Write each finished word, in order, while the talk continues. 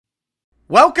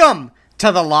Welcome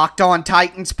to the Locked On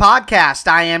Titans podcast.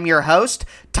 I am your host,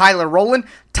 Tyler Rowland.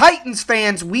 Titans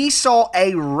fans, we saw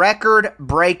a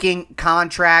record-breaking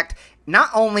contract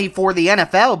not only for the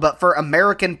NFL, but for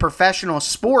American professional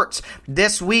sports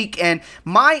this week. And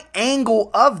my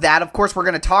angle of that, of course, we're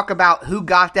going to talk about who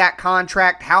got that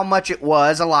contract, how much it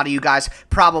was. A lot of you guys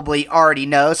probably already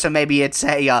know, so maybe it's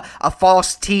a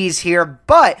false tease here.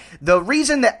 But the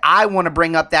reason that I want to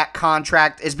bring up that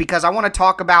contract is because I want to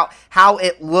talk about how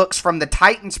it looks from the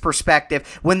Titans'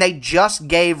 perspective when they just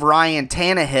gave Ryan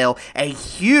Tannehill a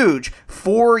huge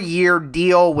 4-year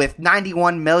deal with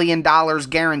 $91 million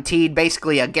guaranteed,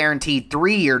 basically a guaranteed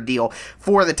 3-year deal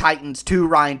for the Titans to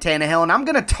Ryan Tannehill. And I'm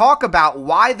going to talk about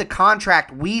why the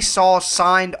contract we saw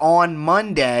signed on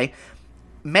Monday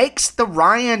makes the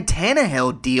Ryan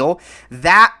Tannehill deal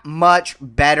that much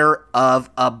better of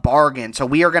a bargain. So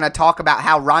we are going to talk about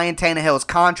how Ryan Tannehill's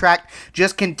contract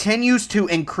just continues to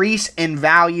increase in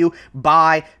value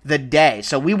by the day.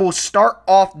 So we will start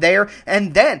off there,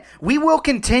 and then we will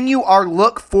continue our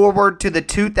look forward to the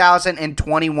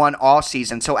 2021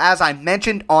 offseason. So as I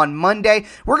mentioned on Monday,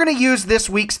 we're going to use this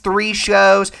week's 3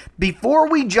 shows before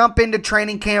we jump into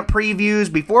training camp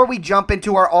previews, before we jump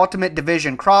into our Ultimate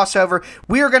Division crossover.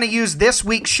 We are going to use this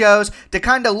week's shows to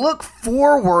kind of look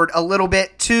forward a little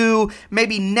bit to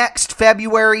maybe next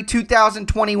February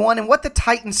 2021 and what the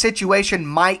Titans situation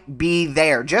might be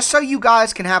there, just so you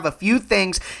guys can have a few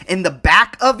things in the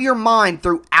back of your mind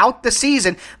throughout the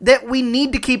season that we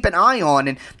need to keep an eye on.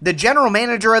 And the general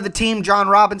manager of the team, John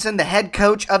Robinson, the head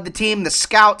coach of the team, the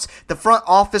scouts, the front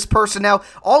office personnel,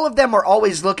 all of them are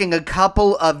always looking a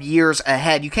couple of years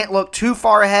ahead. You can't look too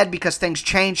far ahead because things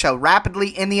change so rapidly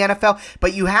in the NFL,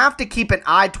 but you have to keep an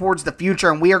eye towards the future,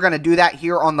 and we are going to do that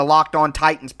here on the Locked On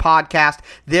Titans podcast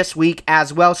this week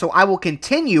as well. So I will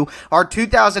continue our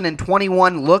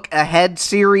 2021 Look Ahead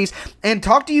series and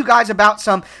talk to you guys about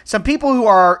some people who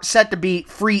are set to be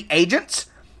free agents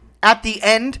at the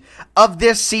end of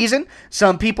this season,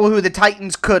 some people who the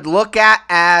Titans could look at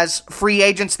as free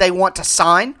agents they want to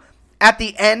sign at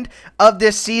the end of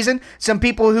this season, some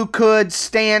people who could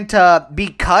stand to be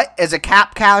cut as a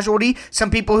cap casualty,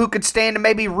 some people who could stand to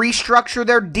maybe restructure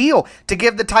their deal to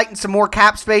give the Titans some more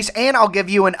cap space, and I'll give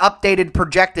you an updated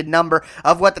projected number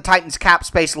of what the Titans cap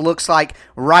space looks like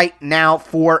right now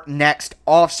for next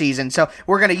offseason. So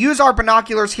we're going to use our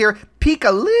binoculars here, peek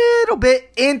a little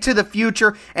bit into the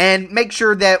future, and make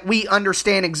sure that we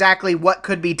understand exactly what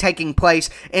could be taking place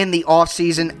in the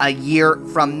offseason a year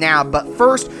from now. But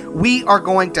first, we are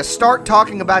going to start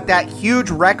talking about that huge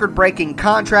record-breaking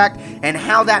contract and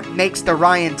how that makes the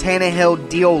Ryan Tannehill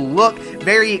deal look.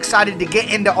 Very excited to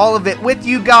get into all of it with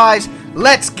you guys.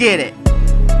 Let's get it.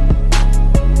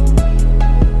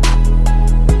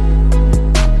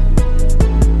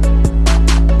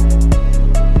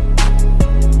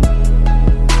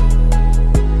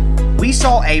 We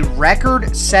saw a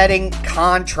record-setting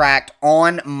contract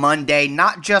on Monday,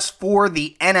 not just for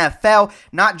the NFL,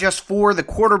 not just for the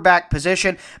quarterback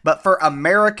position, but for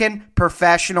American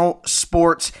professional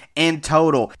sports in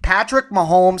total. Patrick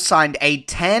Mahomes signed a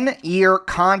 10-year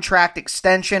contract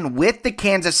extension with the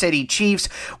Kansas City Chiefs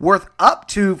worth up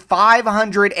to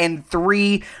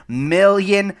 $503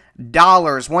 million.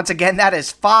 Once again, that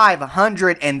is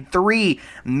 $503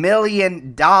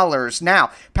 million.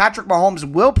 Now, Patrick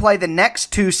Mahomes will play the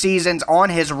next 2 seasons on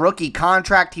his rookie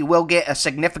contract. He will get a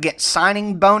significant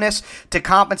signing bonus to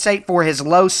compensate for his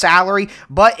low salary,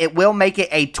 but it will make it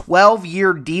a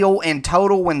 12-year deal in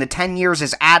total when the 10 years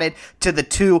is added to the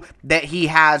 2 that he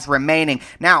has remaining.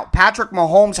 Now, Patrick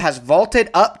Mahomes has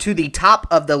vaulted up to the top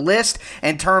of the list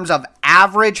in terms of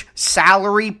average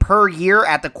salary per year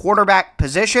at the quarterback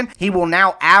position. He will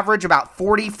now average about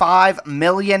 $45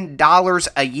 million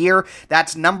a year.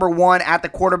 That's number 1 at the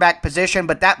quarterback position,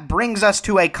 but that brings us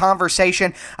to a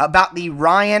conversation about the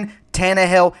Ryan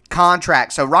Tannehill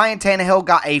contract. So Ryan Tannehill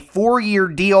got a 4-year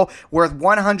deal worth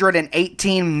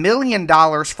 $118 million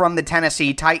from the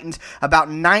Tennessee Titans, about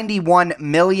 $91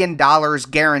 million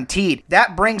guaranteed.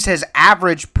 That brings his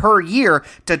average per year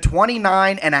to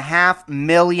 $29.5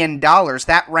 million.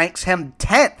 That ranks him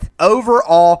 10th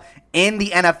overall in the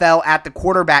NFL at the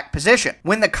quarterback position.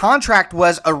 When the contract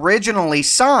was originally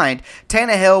signed,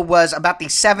 Tannehill was about the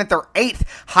 7th or 8th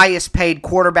highest paid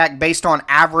quarterback based on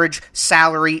average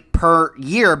salary per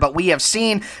year, but we have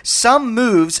seen some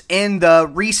moves in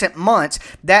the recent months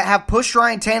that have pushed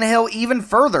Ryan Tannehill even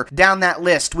further down that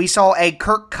list. We saw a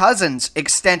Kirk Cousins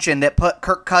extension that put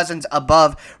Kirk Cousins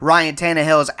above Ryan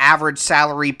Tannehill's average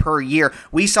salary per year.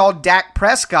 We saw Dak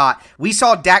Prescott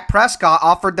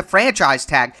offered the franchise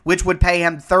tag, which which would pay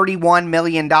him $31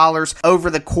 million over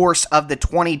the course of the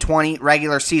 2020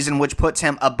 regular season, which puts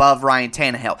him above Ryan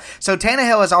Tannehill. So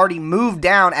Tannehill has already moved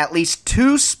down at least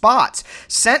 2 spots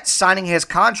since signing his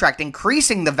contract,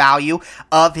 increasing the value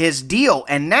of his deal.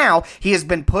 And now he has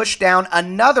been pushed down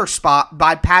another spot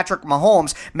by Patrick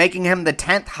Mahomes, making him the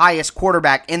 10th highest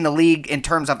quarterback in the league in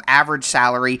terms of average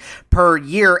salary per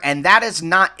year. And that is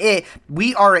not it.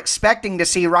 We are expecting to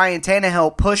see Ryan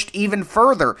Tannehill pushed even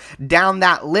further down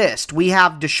that list. We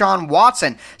have Deshaun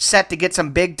Watson set to get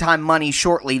some big-time money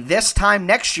shortly. This time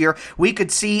next year, we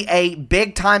could see a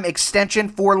big-time extension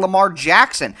for Lamar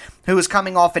Jackson, who is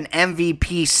coming off an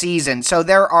MVP season. So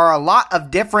there are a lot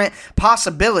of different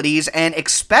possibilities and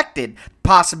expected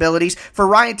possibilities for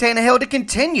Ryan Tannehill to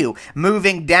continue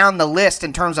moving down the list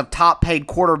in terms of top paid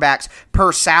quarterbacks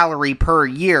per salary per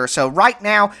year. So right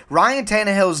now, Ryan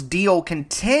Tannehill's deal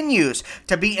continues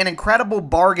to be an incredible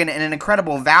bargain and an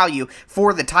incredible value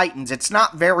for the Titans. It's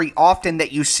not very often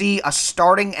that you see a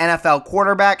starting NFL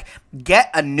quarterback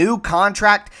get a new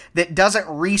contract that doesn't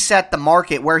reset the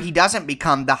market, where he doesn't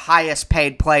become the highest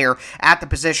paid player at the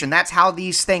position. That's how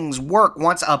these things work.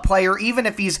 Once a player, even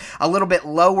if he's a little bit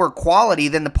lower quality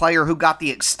than the player who got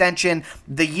the extension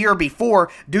the year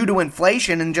before due to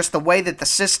inflation and just the way that the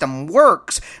system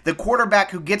works, the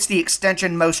quarterback who gets the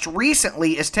extension most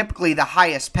recently is typically the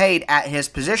highest paid at his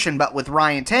position. But with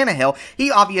Ryan Tannehill,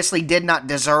 he obviously did not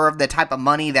deserve the type of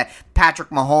money that Patrick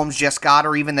Mahomes just got,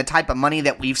 or even the type of money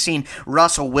that we've seen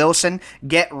Russell Wilson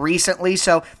get recently.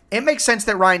 So it makes sense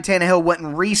that Ryan Tannehill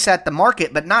wouldn't reset the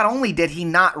market, but not only did he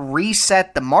not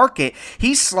reset the market,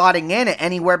 he's slotting in at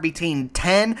anywhere between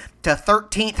 10 to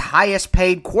 13th highest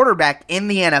paid quarterback in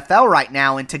the NFL right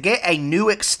now. And to get a new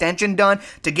extension done,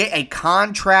 to get a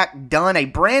contract done, a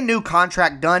brand new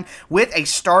contract done with a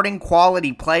starting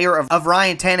quality player of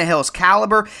Ryan Tannehill's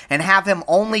caliber, and have him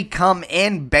only come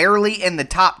in barely in the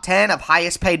top 10 of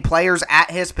highest paid players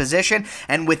at his position,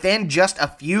 and within just a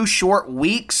few short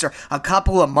weeks or a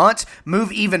couple of months,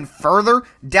 move even further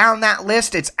down that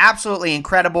list, it's absolutely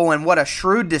incredible. And what a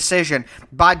shrewd decision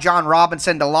by John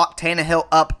Robinson to lock Tannehill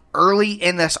up early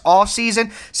in this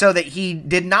offseason so that he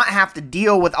did not have to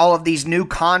deal with all of these new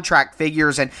contract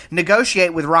figures and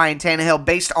negotiate with Ryan Tannehill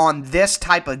based on this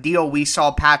type of deal we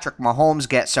saw Patrick Mahomes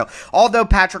get. So although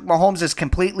Patrick Mahomes is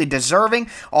completely deserving,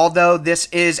 although this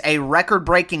is a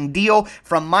record-breaking deal,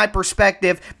 from my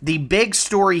perspective, the big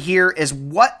story here is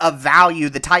what a value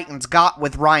the Titans got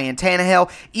with Ryan Tannehill.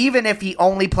 Even if he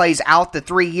only plays out the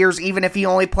 3 years, even if he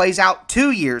only plays out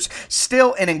 2 years,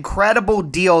 still an incredible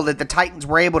deal that the Titans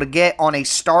were able to get on a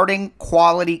starting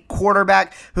quality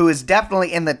quarterback who is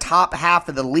definitely in the top half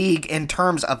of the league in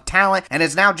terms of talent and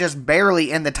is now just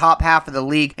barely in the top half of the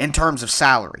league in terms of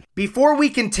salary. Before we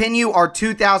continue our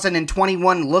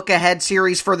 2021 look-ahead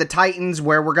series for the Titans,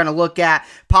 where we're going to look at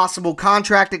possible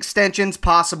contract extensions,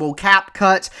 possible cap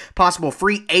cuts, possible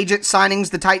free agent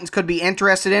signings the Titans could be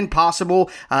interested in,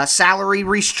 possible salary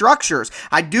restructures,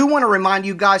 I do want to remind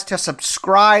you guys to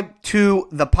subscribe to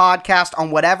the podcast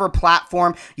on whatever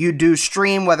platform you do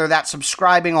stream, whether that's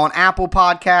subscribing on Apple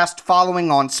Podcast, following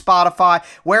on Spotify,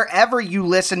 wherever you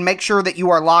listen. Make sure that you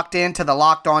are locked into the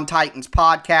Locked On Titans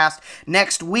podcast.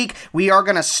 Next week, we are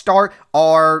going to start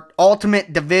our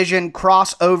Ultimate Division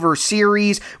crossover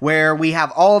series where we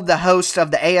have all of the hosts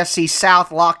of the AFC South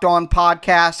Locked On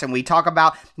podcast, and we talk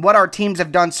about what our teams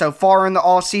have done so far in the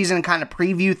offseason and kind of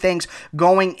preview things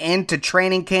going into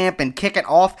training camp and kicking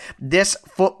off this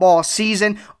football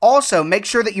season. Also, make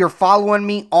sure that you're following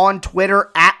me on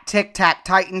Twitter at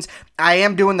TicTacTitans. I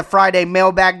am doing the Friday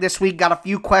mailbag this week. Got a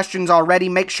few questions already.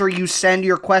 Make sure you send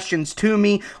your questions to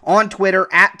me on Twitter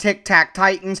at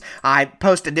TicTacTitans. I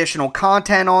post additional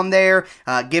content on there,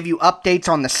 give you updates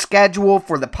on the schedule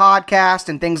for the podcast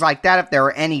and things like that if there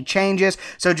are any changes.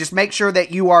 So just make sure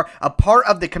that you are a part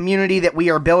of the community that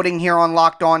we are building here on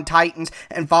Locked On Titans,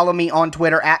 and follow me on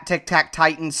Twitter at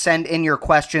TicTacTitans. Send in your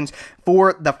questions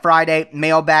for the Friday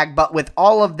mailbag. But with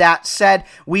all of that said,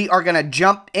 we are going to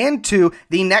jump into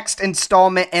the next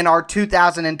installment in our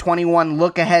 2021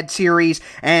 Look Ahead series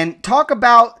and talk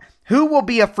about who will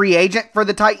be a free agent for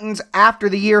the Titans after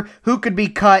the year, who could be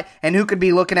cut, and who could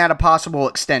be looking at a possible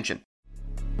extension.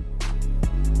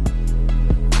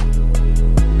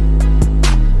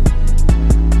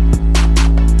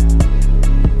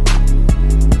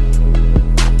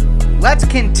 Let's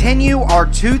continue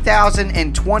our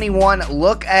 2021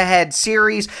 look-ahead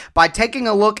series by taking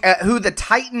a look at who the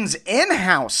Titans'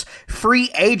 in-house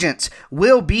free agents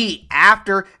will be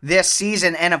after this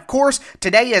season. And of course,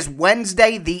 today is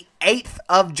Wednesday, the 8th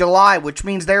of July, which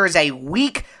means there is a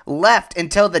week left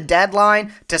until the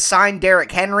deadline to sign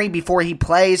Derrick Henry before he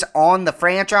plays on the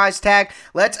franchise tag.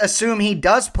 Let's assume he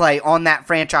does play on that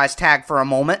franchise tag for a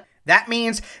moment. That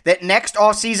means that next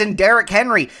offseason, Derrick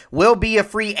Henry will be a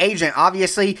free agent.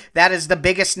 Obviously, that is the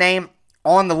biggest name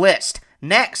on the list.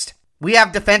 Next, we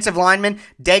have defensive lineman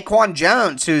Daquan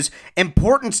Jones, whose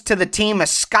importance to the team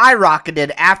has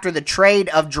skyrocketed after the trade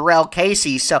of Jurrell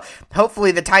Casey. So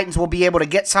hopefully the Titans will be able to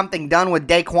get something done with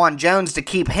Daquan Jones to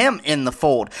keep him in the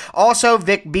fold. Also,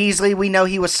 Vic Beasley, we know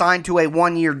he was signed to a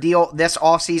one-year deal this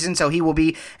offseason, so he will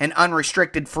be an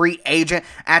unrestricted free agent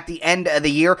at the end of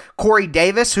the year. Corey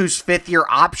Davis, whose fifth-year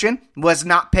option was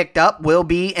not picked up, will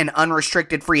be an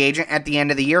unrestricted free agent at the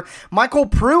end of the year. Michael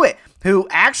Pruitt, who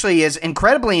actually is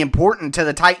incredibly important to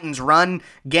the Titans' run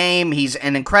game. He's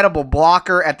an incredible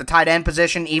blocker at the tight end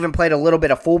position, even played a little bit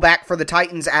of fullback for the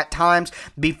Titans at times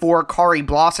before Khari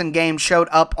Blasingame showed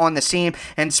up on the scene.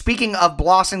 And speaking of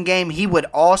Blasingame, he would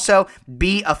also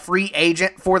be a free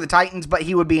agent for the Titans, but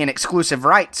he would be an exclusive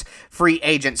rights free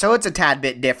agent. So it's a tad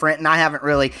bit different, and I haven't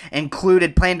really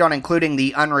planned on including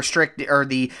the unrestricted or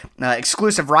the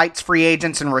exclusive rights free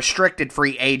agents and restricted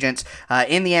free agents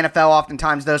in the NFL.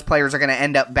 Oftentimes, those players are going to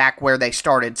end up back where they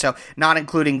started, so not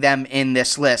including them in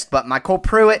this list. But Michael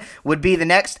Pruitt would be the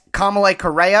next. Kamalei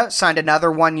Correa signed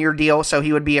another one-year deal, so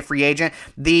he would be a free agent.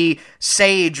 The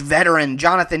Sage veteran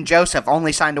Jonathan Joseph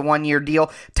only signed a one-year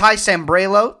deal. Ty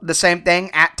Sambrailo, the same thing,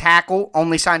 at tackle,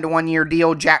 only signed a one-year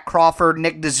deal. Jack Crawford,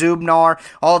 Nick DeZubnar,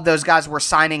 all of those guys were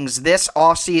signings this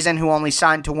offseason who only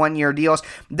signed to one-year deals.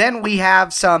 Then we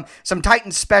have some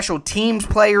Titans special teams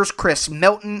players. Chris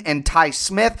Milton and Ty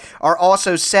Smith are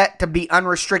also set to be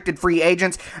unrestricted free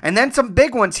agents. And then some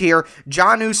big ones here.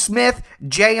 Jonnu Smith,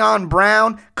 Jayon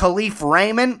Brown, Khalif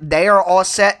Raymond, they are all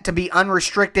set to be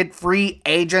unrestricted free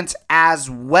agents as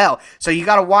well. So you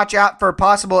got to watch out for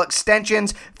possible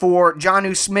extensions for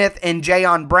Jonnu Smith and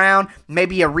Jayon Brown,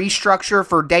 maybe a restructure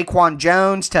for Daquan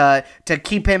Jones to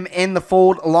keep him in the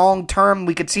fold long term.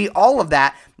 We could see all of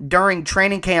that during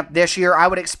training camp this year. I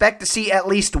would expect to see at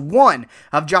least one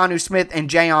of Jonnu Smith and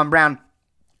Jayon Brown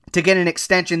to get an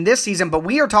extension this season, but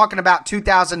we are talking about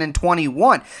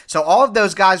 2021. So all of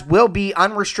those guys will be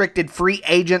unrestricted free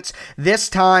agents this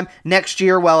time next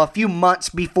year, well, a few months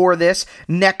before this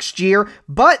next year,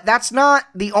 but that's not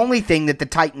the only thing that the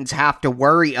Titans have to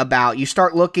worry about. You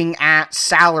start looking at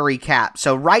salary cap.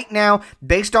 So right now,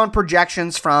 based on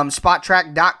projections from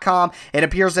Spottrack.com, it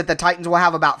appears that the Titans will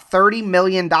have about $30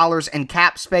 million in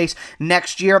cap space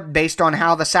next year based on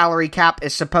how the salary cap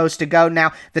is supposed to go.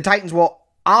 Now, the Titans will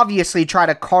obviously try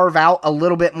to carve out a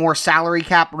little bit more salary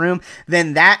cap room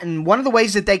than that, and one of the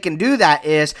ways that they can do that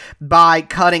is by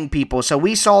cutting people. So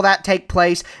we saw that take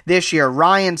place this year.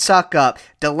 Ryan Suckup,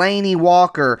 Delanie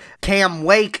Walker, Cam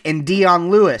Wake, and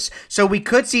Dion Lewis. So we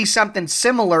could see something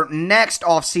similar next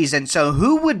offseason. So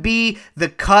who would be the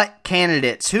cut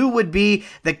candidates? Who would be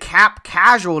the cap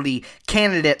casualty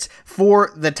candidates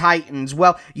for the Titans?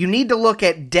 Well, you need to look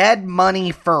at dead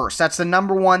money first. That's the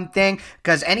number one thing,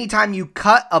 because anytime you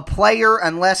cut a player,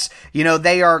 unless,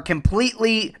 they are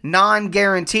completely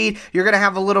non-guaranteed, you're going to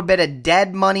have a little bit of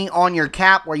dead money on your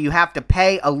cap where you have to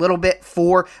pay a little bit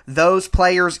for those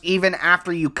players even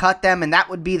after you cut them, and that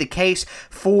would be the case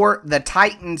for the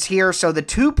Titans here. So the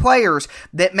two players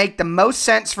that make the most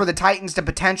sense for the Titans to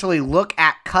potentially look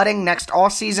at cutting next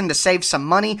offseason to save some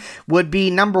money would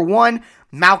be, number one,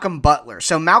 Malcolm Butler.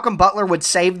 So Malcolm Butler would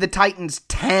save the Titans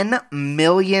 $10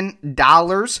 million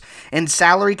in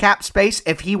salary cap space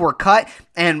if he were cut.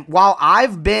 And while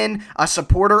I've been a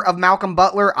supporter of Malcolm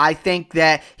Butler, I think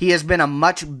that he has been a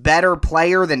much better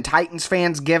player than Titans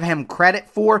fans give him credit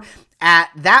for.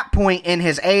 At that point in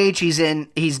his age,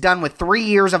 he's done with 3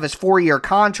 years of his 4-year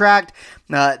contract.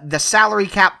 The salary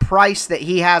cap price that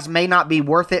he has may not be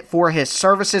worth it for his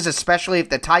services, especially if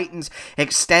the Titans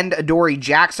extend Adoree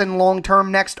Jackson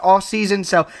long-term next offseason.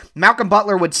 So Malcolm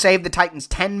Butler would save the Titans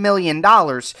 $10 million.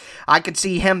 I could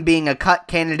see him being a cut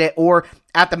candidate or,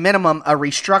 at the minimum, a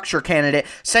restructure candidate.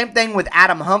 Same thing with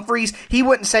Adam Humphries. He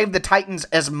wouldn't save the Titans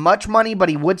as much money, but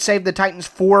he would save the Titans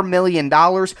 $4 million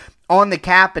on the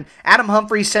cap, and Adam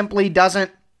Humphries simply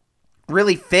doesn't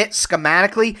really fit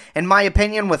schematically, in my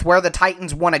opinion, with where the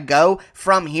Titans want to go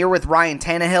from here with Ryan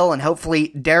Tannehill and hopefully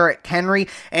Derrick Henry.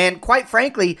 And quite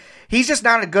frankly, he's just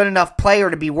not a good enough player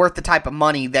to be worth the type of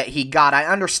money that he got. I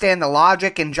understand the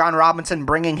logic in John Robinson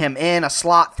bringing him in, a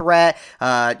slot threat,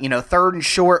 third and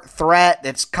short threat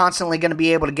that's constantly going to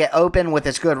be able to get open with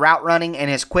his good route running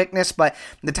and his quickness, but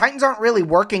the Titans aren't really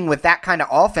working with that kind of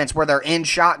offense where they're in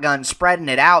shotgun, spreading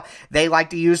it out. They like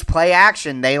to use play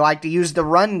action. They like to use the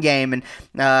run game, and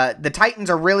the Titans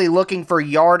are really looking for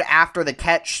yard after the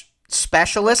catch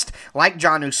specialist like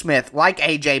Jonnu Smith, like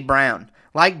A.J. Brown,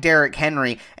 like Derrick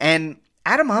Henry, and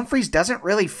Adam Humphries doesn't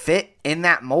really fit in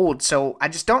that mold, so I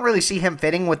just don't really see him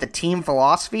fitting with the team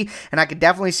philosophy, and I could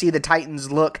definitely see the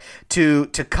Titans look to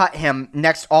cut him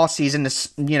next offseason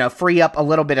to free up a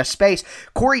little bit of space.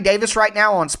 Corey Davis right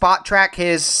now on Spot Track,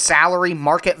 his salary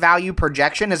market value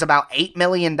projection is about $8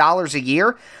 million a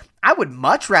year. I would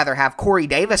much rather have Corey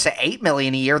Davis at $8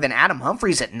 million a year than Adam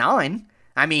Humphries at $9 million.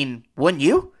 I mean, wouldn't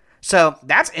you? So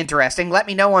that's interesting. Let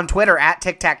me know on Twitter at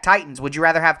TicTacTitans. Would you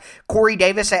rather have Corey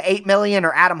Davis at $8 million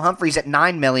or Adam Humphries at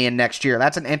 $9 million next year?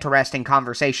 That's an interesting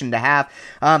conversation to have.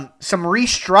 Some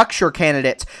restructure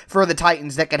candidates for the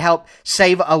Titans that could help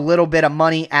save a little bit of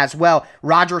money as well.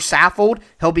 Roger Saffold,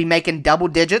 he'll be making double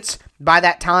digits by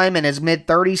that time in his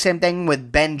mid-30s. Same thing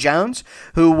with Ben Jones,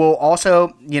 who will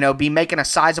also, be making a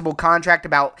sizable contract,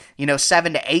 about,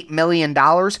 $7 to $8 million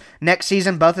next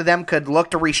season. Both of them could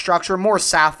look to restructure, more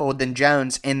Saffold than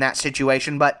Jones in that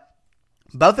situation, but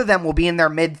both of them will be in their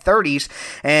mid-30s,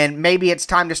 and maybe it's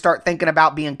time to start thinking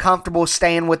about being comfortable,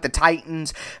 staying with the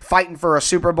Titans, fighting for a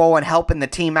Super Bowl, and helping the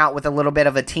team out with a little bit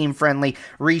of a team-friendly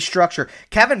restructure.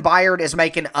 Kevin Byard is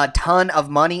making a ton of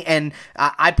money, and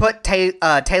I put Taylor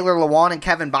Lewan and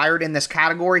Kevin Byard in this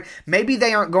category. Maybe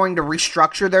they aren't going to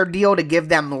restructure their deal to give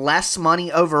them less money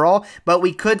overall, but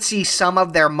we could see some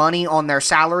of their money on their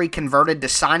salary converted to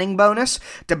signing bonus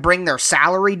to bring their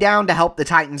salary down to help the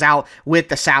Titans out with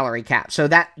the salary cap. So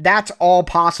that's all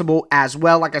possible as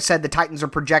well. Like I said, the Titans are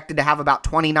projected to have about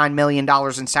 $29 million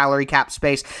in salary cap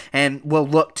space, and will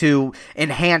look to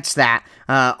enhance that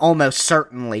almost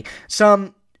certainly.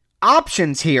 Some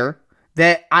options here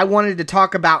that I wanted to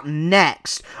talk about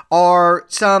next are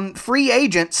some free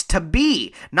agents to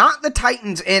be, not the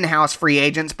Titans in-house free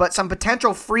agents, but some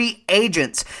potential free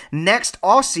agents next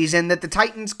offseason that the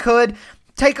Titans could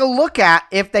take a look at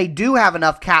if they do have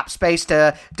enough cap space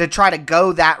to try to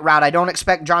go that route. I don't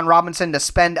expect John Robinson to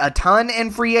spend a ton in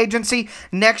free agency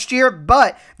next year,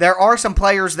 but there are some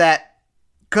players that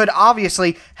could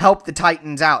obviously help the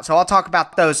Titans out. So I'll talk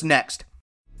about those next.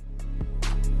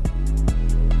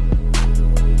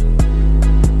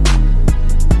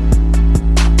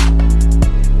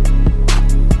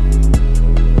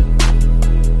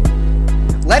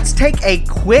 Let's take a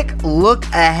quick look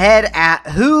ahead at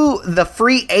who the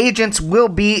free agents will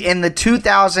be in the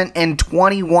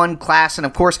 2021 class. And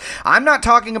of course, I'm not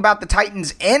talking about the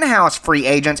Titans in-house free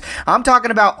agents. I'm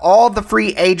talking about all the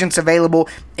free agents available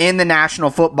in the National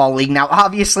Football League. Now,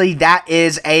 obviously, that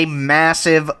is a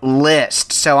massive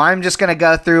list. So I'm just going to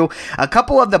go through a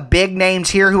couple of the big names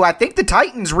here who I think the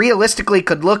Titans realistically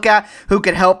could look at who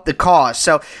could help the cause.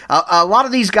 So a lot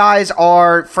of these guys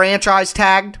are franchise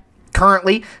tagged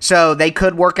currently, so they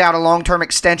could work out a long-term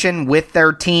extension with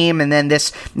their team, and then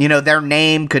this, their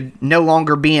name could no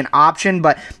longer be an option,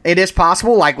 but it is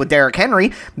possible, like with Derrick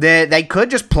Henry, that they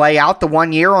could just play out the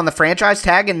 1 year on the franchise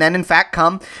tag and then, in fact,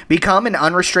 become an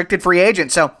unrestricted free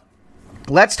agent. So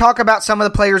let's talk about some of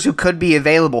the players who could be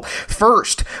available.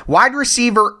 First, wide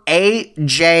receiver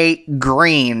A.J.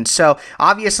 Green. So,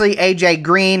 obviously, A.J.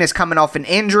 Green is coming off an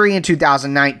injury in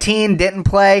 2019. Didn't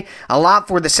play a lot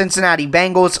for the Cincinnati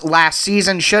Bengals last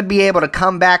season. Should be able to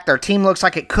come back. Their team looks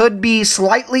like it could be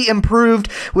slightly improved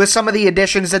with some of the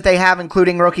additions that they have,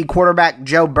 including rookie quarterback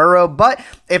Joe Burrow. But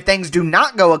if things do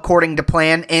not go according to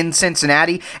plan in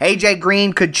Cincinnati, A.J.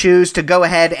 Green could choose to go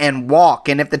ahead and walk.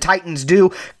 And if the Titans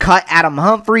do cut Adam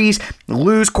Humphries,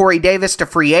 lose Corey Davis to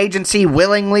free agency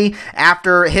willingly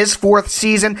after his fourth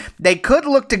season, they could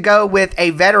look to go with a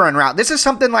veteran route. This is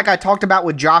something like I talked about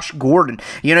with Josh Gordon.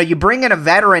 You bring in a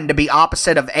veteran to be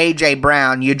opposite of A.J.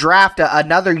 Brown. You draft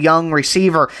another young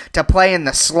receiver to play in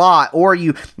the slot, or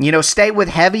you stay with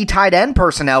heavy tight end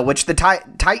personnel, which the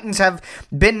Titans have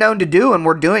been known to do and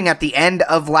were doing at the end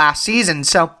of last season.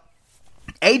 So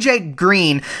A.J.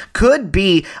 Green could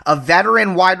be a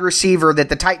veteran wide receiver that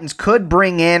the Titans could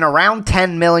bring in around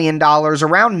 $10 million,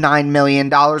 around $9 million,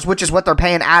 which is what they're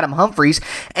paying Adam Humphries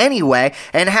anyway,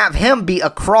 and have him be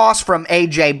across from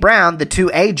A.J. Brown, the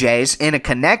two A.J.s, in a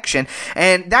connection.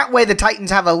 And that way the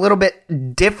Titans have a little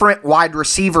bit different wide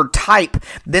receiver type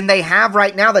than they have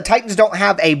right now. The Titans don't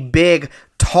have a big,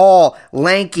 tall,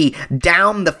 lanky,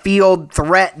 down the field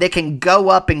threat that can go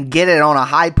up and get it on a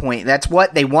high point. That's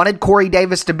what they wanted Corey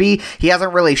Davis to be. He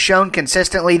hasn't really shown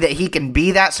consistently that he can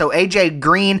be that. So AJ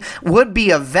Green would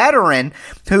be a veteran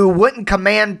who wouldn't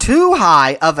command too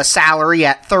high of a salary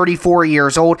at 34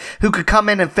 years old, who could come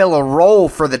in and fill a role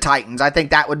for the Titans. I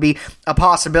think that would be a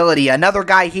possibility. Another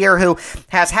guy here who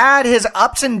has had his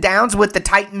ups and downs with the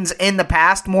Titans in the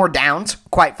past, more downs,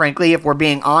 quite frankly, if we're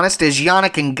being honest, is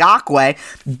Yannick Ngakoue.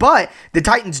 But the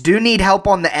Titans do need help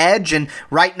on the edge, and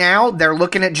right now they're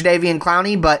looking at Jadeveon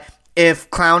Clowney, but if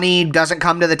Clowney doesn't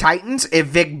come to the Titans, if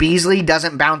Vic Beasley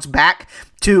doesn't bounce back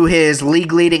to his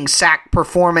league-leading sack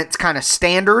performance kind of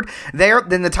standard there,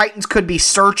 then the Titans could be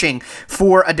searching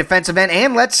for a defensive end.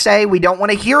 And let's say, we don't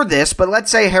want to hear this, but let's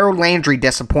say Harold Landry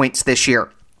disappoints this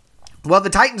year. Well,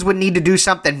 the Titans would need to do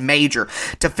something major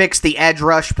to fix the edge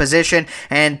rush position,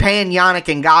 and paying Yannick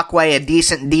Ngakoue a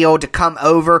decent deal to come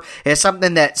over is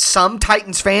something that some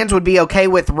Titans fans would be okay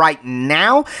with right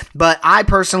now, but I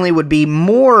personally would be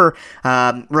more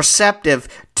receptive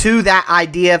to that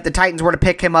idea if the Titans were to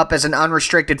pick him up as an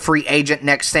unrestricted free agent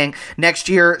next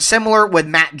year. Similar with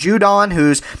Matt Judon,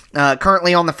 who's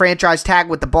currently on the franchise tag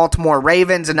with the Baltimore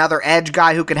Ravens, another edge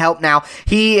guy who can help now.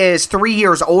 He is 3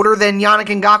 years older than Yannick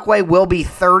Ngakoue, will be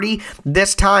 30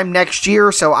 this time next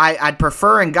year, so I'd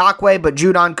prefer Ngakoue, but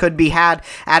Judon could be had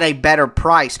at a better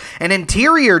price. An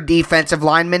interior defensive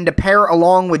lineman to pair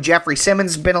along with Jeffrey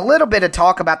Simmons. Been a little bit of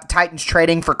talk about the Titans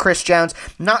trading for Chris Jones,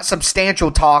 not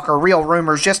substantial talk or real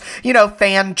rumors, just,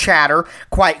 fan chatter,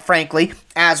 quite frankly,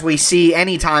 as we see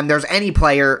anytime there's any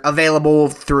player available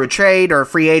through a trade or a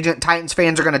free agent. Titans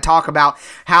fans are going to talk about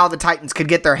how the Titans could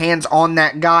get their hands on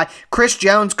that guy. Chris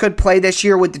Jones could play this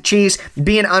year with the Chiefs.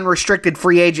 Be an unrestricted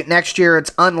free agent next year,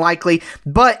 it's unlikely.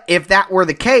 But if that were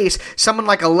the case, someone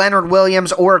like a Leonard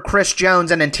Williams or a Chris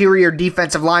Jones, an interior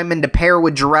defensive lineman to pair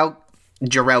with Jarrell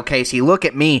Casey. Look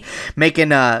at me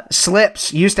making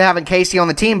slips. Used to having Casey on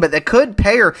the team, but they could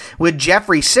pair with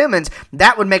Jeffrey Simmons.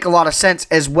 That would make a lot of sense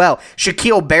as well.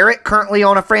 Shaquille Barrett currently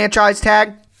on a franchise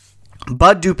tag.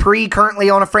 Bud Dupree currently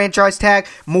on a franchise tag.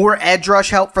 More edge rush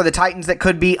help for the Titans that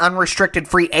could be unrestricted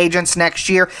free agents next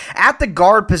year. At the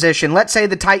guard position, let's say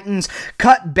the Titans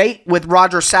cut bait with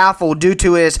Roger Saffold due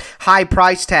to his high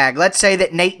price tag. Let's say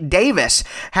that Nate Davis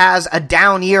has a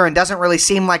down year and doesn't really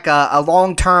seem like a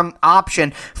long-term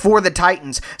option for the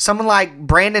Titans. Someone like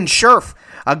Brandon Scherf,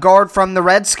 a guard from the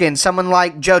Redskins, someone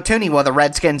like Joe Thuney, well, the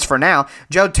Redskins for now.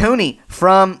 Joe Thuney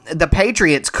from the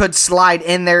Patriots could slide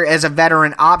in there as a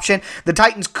veteran option. The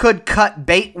Titans could cut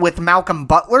bait with Malcolm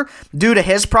Butler due to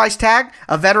his price tag.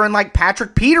 A veteran like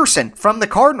Patrick Peterson from the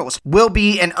Cardinals will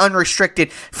be an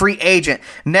unrestricted free agent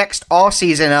next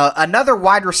offseason. Another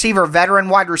veteran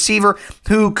wide receiver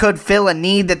who could fill a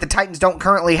need that the Titans don't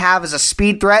currently have as a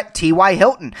speed threat, T.Y.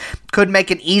 Hilton, could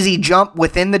make an easy jump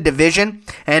within the division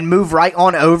and move right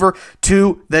on over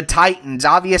to the Titans.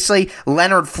 Obviously,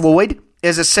 Leonard Floyd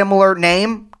is a similar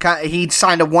name. He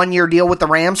signed a one-year deal with the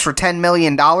Rams for $10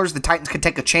 million. The Titans could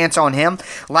take a chance on him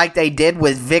like they did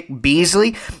with Vic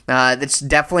Beasley. That's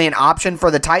definitely an option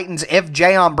for the Titans. If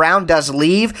Jayon Brown does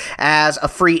leave as a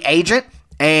free agent,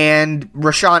 and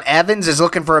Rashaan Evans is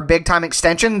looking for a big-time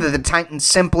extension that the Titans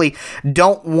simply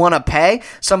don't want to pay,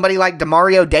 somebody like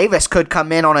Demario Davis could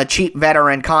come in on a cheap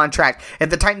veteran contract.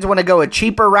 If the Titans want to go a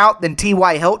cheaper route than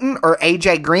T.Y. Hilton or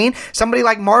A.J. Green, somebody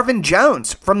like Marvin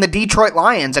Jones from the Detroit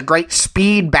Lions, a great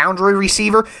speed boundary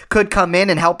receiver, could come in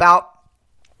and help out.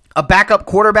 A backup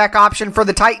quarterback option for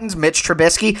the Titans, Mitch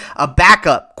Trubisky, a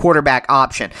backup quarterback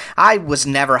option. I was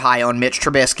never high on Mitch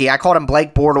Trubisky. I called him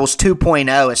Blake Bortles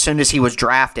 2.0 as soon as he was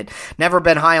drafted. Never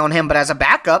been high on him, but as a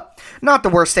backup, not the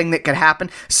worst thing that could happen.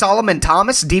 Solomon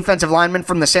Thomas, defensive lineman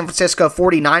from the San Francisco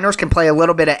 49ers, can play a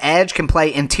little bit of edge, can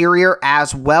play interior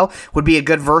as well. Would be a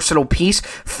good versatile piece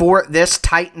for this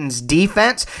Titans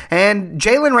defense. And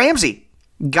Jalen Ramsey.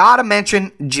 Gotta mention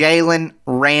Jalen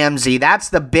Ramsey. That's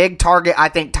the big target I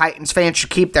think Titans fans should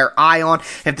keep their eye on.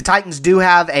 If the Titans do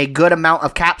have a good amount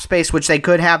of cap space, which they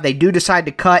could have, they do decide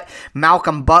to cut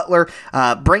Malcolm Butler,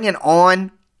 bringing on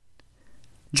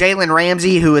Jalen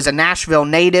Ramsey, who is a Nashville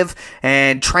native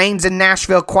and trains in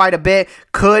Nashville quite a bit,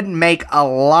 could make a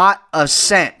lot of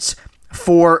sense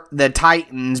for the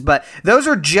Titans. But those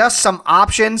are just some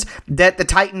options that the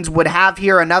Titans would have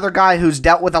here. Another guy who's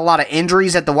dealt with a lot of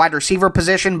injuries at the wide receiver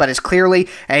position, but is clearly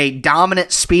a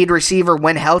dominant speed receiver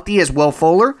when healthy, is Will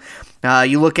Fuller.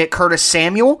 You look at Curtis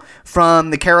Samuel from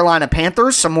the Carolina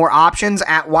Panthers, some more options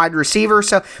at wide receiver.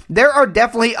 So there are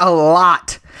definitely a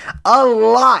lot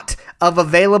of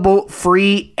available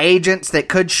free agents that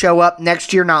could show up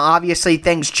next year. Now, obviously,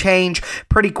 things change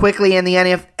pretty quickly in the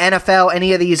NFL.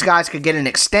 Any of these guys could get an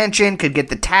extension, could get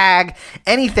the tag,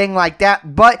 anything like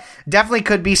that, but definitely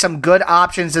could be some good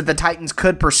options that the Titans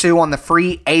could pursue on the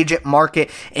free agent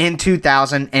market in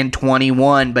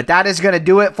 2021. But that is going to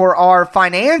do it for our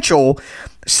financial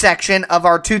section of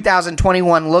our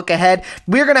 2021 look ahead.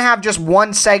 We're going to have just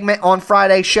one segment on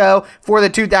Friday's show for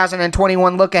the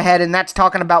 2021 look ahead, and that's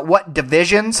talking about what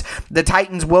divisions the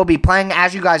Titans will be playing.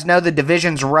 As you guys know, the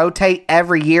divisions rotate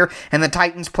every year, and the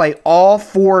Titans play all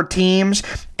 4 teams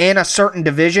in a certain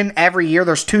division every year.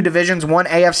 There's 2 divisions, one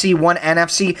AFC, one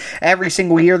NFC, every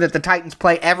single year that the Titans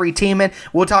play every team in.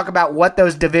 We'll talk about what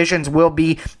those divisions will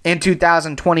be in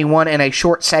 2021 in a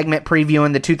short segment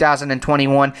previewing the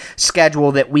 2021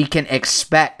 schedule that we can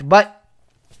expect. But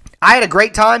I had a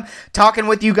great time talking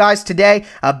with you guys today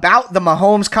about the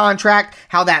Mahomes contract,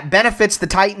 how that benefits the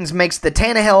Titans, makes the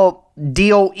Tannehill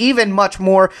deal even much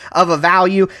more of a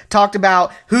value. Talked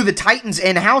about who the Titans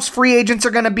in-house free agents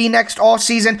are going to be next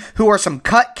offseason, who are some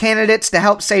cut candidates to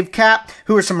help save cap,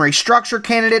 who are some restructure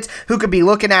candidates, who could be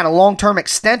looking at a long-term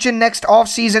extension next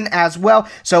offseason as well.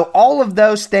 So all of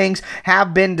those things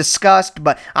have been discussed,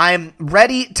 but I'm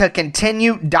ready to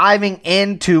continue diving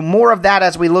into more of that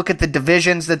as we look at the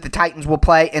divisions that the Titans will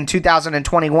play in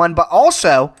 2021, but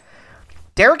also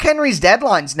Derrick Henry's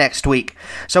deadline's next week,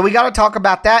 so we got to talk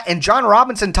about that. And John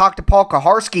Robinson talked to Paul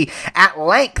Kuharsky at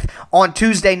length on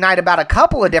Tuesday night about a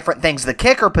couple of different things: the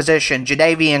kicker position,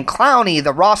 Jadeveon Clowney,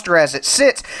 the roster as it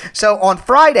sits. So on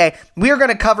Friday, we are going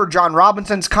to cover John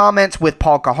Robinson's comments with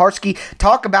Paul Kuharsky,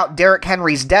 talk about Derrick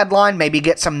Henry's deadline, maybe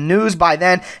get some news by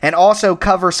then, and also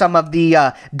cover some of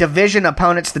the division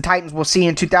opponents the Titans will see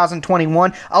in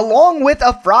 2021, along with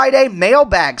a Friday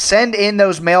mailbag. Send in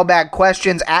those mailbag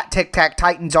questions at Tic Tac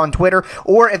Titans on Twitter,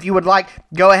 or if you would like,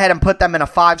 go ahead and put them in a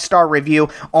 5-star review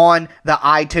on the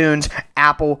iTunes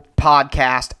Apple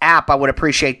Podcast app. I would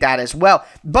appreciate that as well.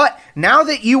 But now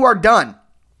that you are done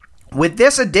with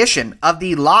this edition of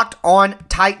the Locked On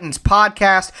Titans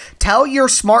podcast, tell your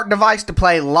smart device to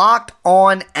play Locked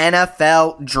On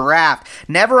NFL Draft.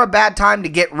 Never a bad time to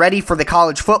get ready for the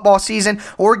college football season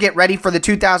or get ready for the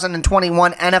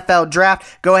 2021 NFL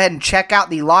Draft. Go ahead and check out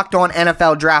the Locked On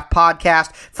NFL Draft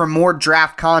podcast for more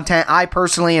draft content. I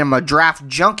personally am a draft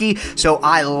junkie, so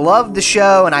I love the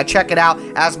show and I check it out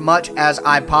as much as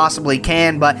I possibly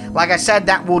can. But like I said,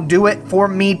 that will do it for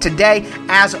me today.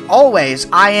 As always,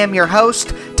 I am your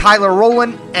host, Tyler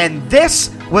Rowland, and this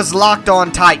was Locked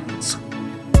On Titans.